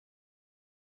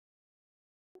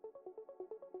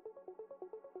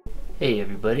Hey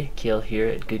everybody, Kale here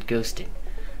at GoodGhosting.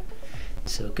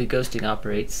 So GoodGhosting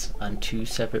operates on two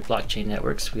separate blockchain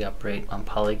networks. We operate on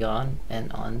Polygon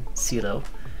and on Celo.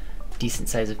 Decent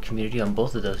size of community on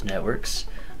both of those networks,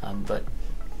 but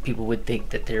people would think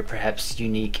that they're perhaps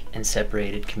unique and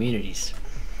separated communities.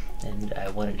 And I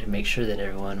wanted to make sure that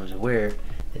everyone was aware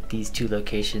that these two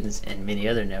locations and many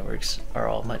other networks are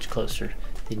all much closer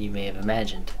than you may have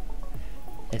imagined.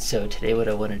 And so today what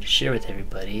I wanted to share with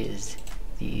everybody is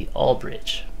the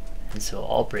AllBridge. And so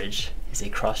AllBridge is a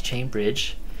cross-chain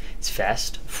bridge. It's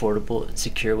fast, affordable, and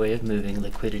secure way of moving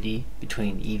liquidity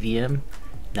between EVM,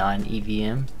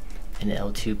 non-EVM, and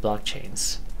L2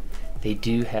 blockchains. They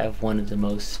do have one of the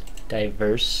most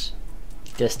diverse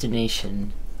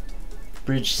destination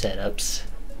bridge setups,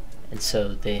 and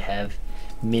so they have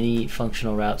many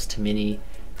functional routes to many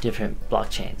different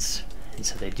blockchains. And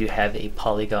so they do have a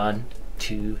Polygon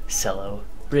to Celo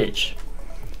bridge.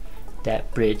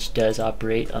 That bridge does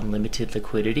operate on limited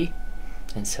liquidity,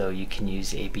 and so you can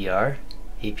use ABR,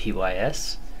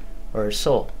 APYS, or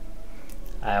Sol.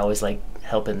 I always like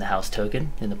helping the house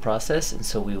token in the process, and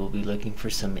so we will be looking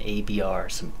for some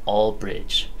ABR, some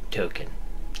AllBridge token.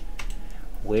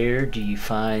 Where do you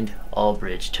find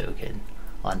AllBridge token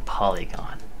on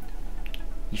Polygon?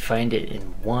 You find it in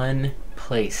one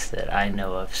place that I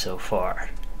know of so far,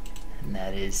 and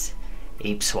that is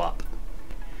ApeSwap.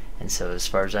 And so as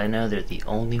far as I know, they're the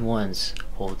only ones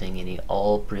holding any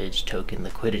AllBridge token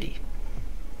liquidity.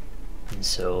 And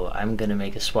so I'm going to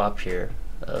make a swap here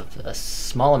of a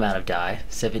small amount of DAI,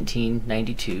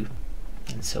 1792.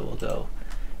 And so we'll go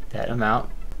that amount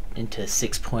into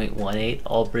 6.18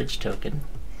 AllBridge token.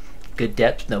 Good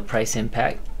depth, no price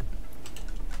impact.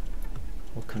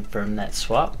 We'll confirm that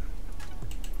swap.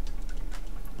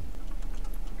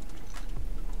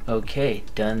 Okay,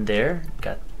 done there.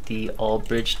 Got the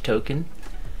AllBridge token.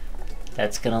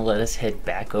 That's going to let us head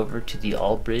back over to the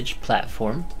AllBridge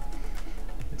platform.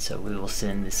 And so we will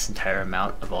send this entire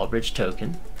amount of AllBridge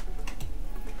token.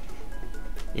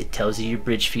 It tells you your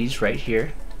bridge fees right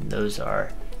here. And those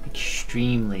are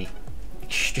extremely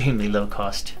low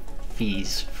cost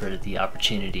fees for the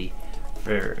opportunity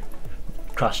for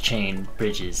cross-chain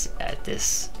bridges at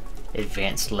this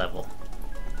advanced level.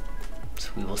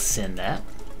 So we will send that.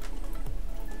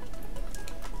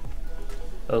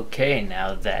 Okay,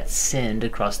 now that send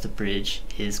across the bridge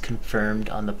is confirmed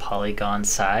on the Polygon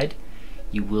side.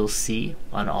 You will see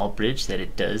on AllBridge that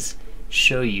it does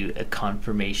show you a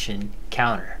confirmation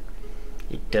counter.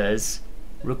 It does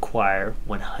require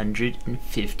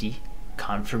 150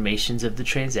 confirmations of the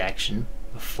transaction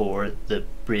before the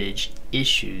bridge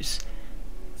issues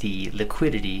the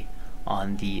liquidity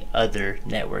on the other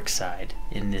network side,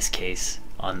 in this case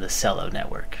on the Celo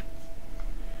network.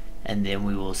 And then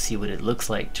we will see what it looks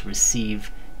like to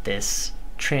receive this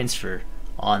transfer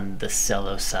on the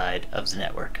Celo side of the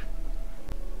network.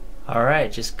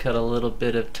 Alright, just cut a little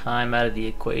bit of time out of the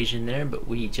equation there, but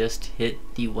we just hit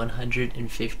the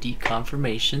 150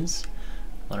 confirmations.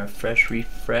 On a fresh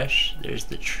refresh, there's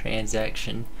the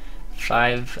transaction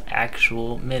 5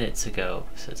 actual minutes ago.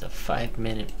 So it's a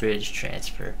 5-minute bridge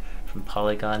transfer from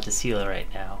Polygon to Celo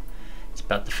right now. It's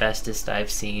about the fastest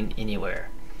I've seen anywhere.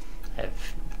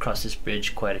 I've crossed this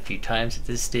bridge quite a few times at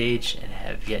this stage and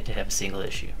have yet to have a single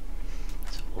issue.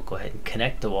 So we'll go ahead and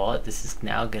connect the wallet. This is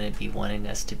now going to be wanting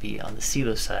us to be on the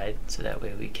Celo side, so that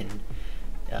way we can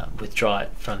withdraw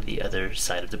it from the other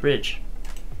side of the bridge.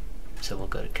 So we'll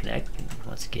go to connect and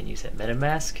once again use that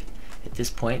MetaMask. At this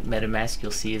point, MetaMask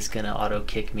you'll see is going to auto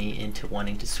kick me into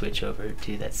wanting to switch over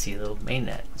to that Celo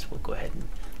mainnet. So we'll go ahead and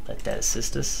let that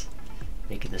assist us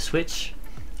making the switch.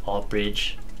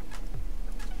 AllBridge,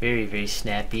 very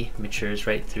snappy, matures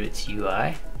right through its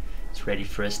UI. It's ready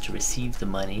for us to receive the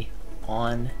money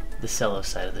on the Celo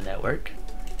side of the network.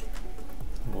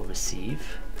 We'll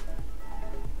receive,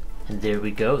 and there we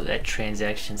go, that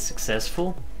transaction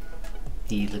successful.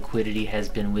 The liquidity has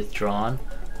been withdrawn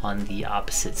on the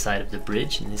opposite side of the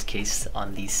bridge, in this case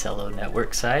on the Celo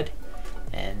network side,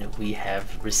 and we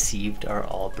have received our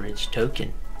AllBridge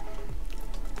token.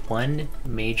 One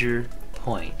major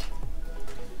point: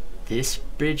 this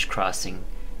bridge crossing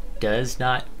does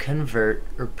not convert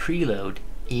or preload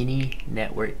any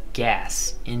network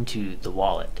gas into the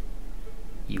wallet.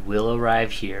 You will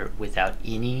arrive here without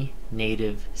any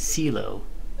native Celo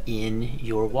in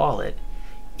your wallet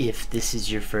if this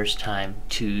is your first time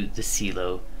to the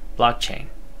Celo blockchain.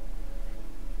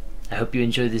 I hope you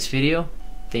enjoyed this video.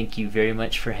 Thank you very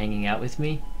much for hanging out with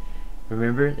me.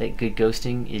 Remember that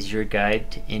GoodGhosting is your guide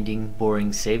to ending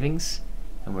boring savings,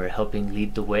 and we're helping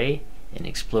lead the way in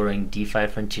exploring DeFi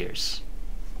frontiers.